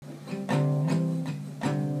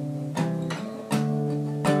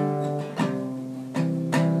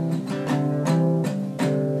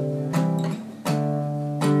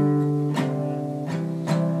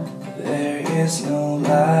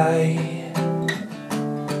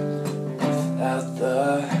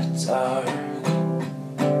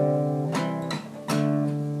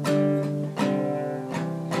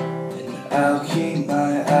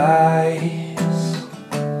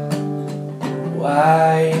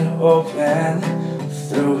open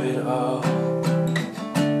through it all.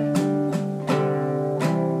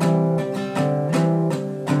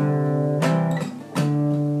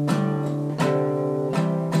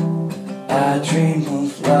 I dream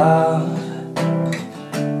of love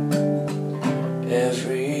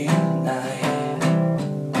every night.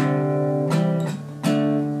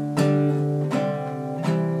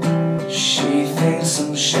 She thinks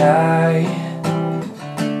I'm shy,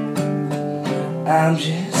 but I'm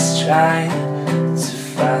just trying to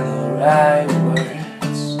find the right